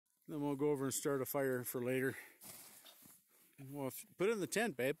Then we'll go over and start a fire for later. Well, put it in the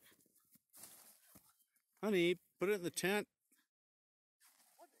tent, babe. Honey, put it in the tent.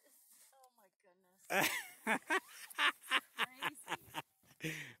 What is, oh my goodness.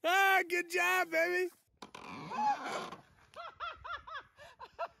 Crazy. Ah, good job, baby.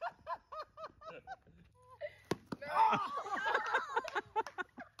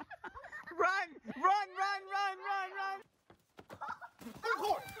 Run, run, run, run, run, run.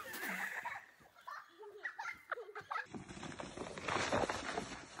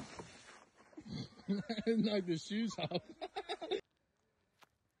 Knock the shoes off.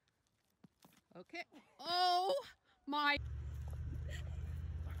 Okay. Oh my.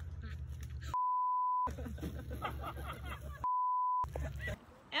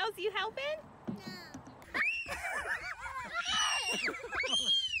 Els, you helping?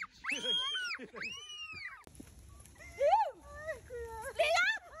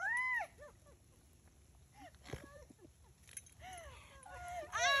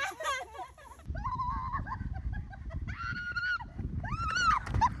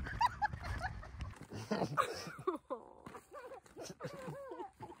 No.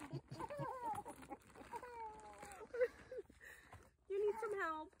 You need some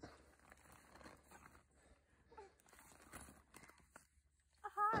help.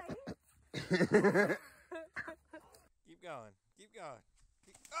 Hi. Keep going. Keep going.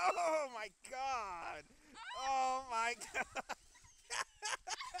 Oh my God! Oh my God!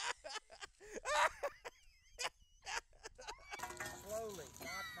 Slowly,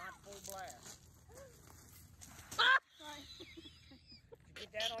 not full blast. Did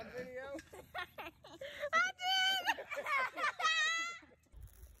you get that on video? I did!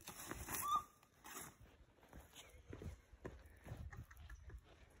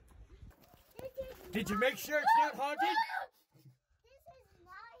 Did you make sure it's not haunted? This is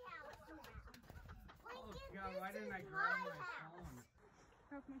my house now. Oh God, why didn't I grab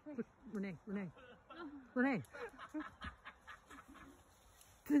my phone? Renee. Oh my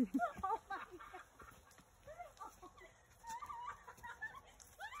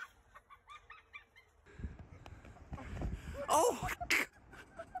Oh!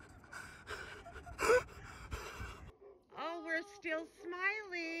 Oh, we're still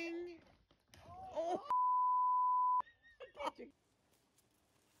smiling. Oh.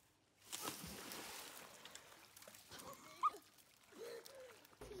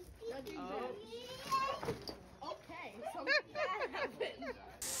 Okay, something bad happened.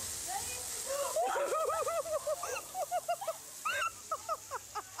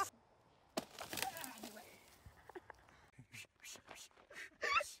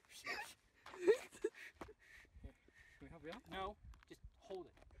 Can we help you out? No, just hold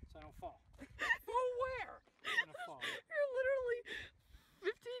it so I don't fall. Oh, where? I'm gonna fall. You're literally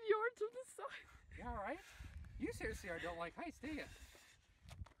 15 yards from the side. You all right? You seriously don't like heights, do you?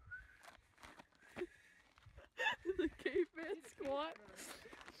 The caveman squat.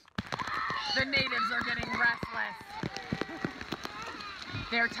 The natives are getting restless.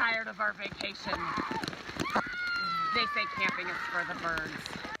 They're tired of our vacation. They say camping is for the birds.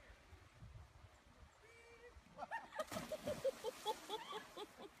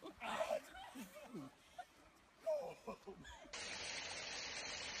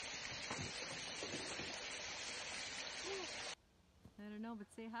 I don't know, but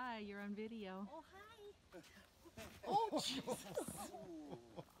say hi. You're on video. Oh, hi. Oh, Jesus.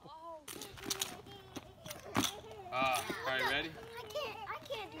 Oh. All right, ready? I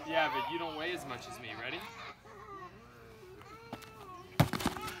can't do that. Yeah, but you don't weigh as much as me. Ready?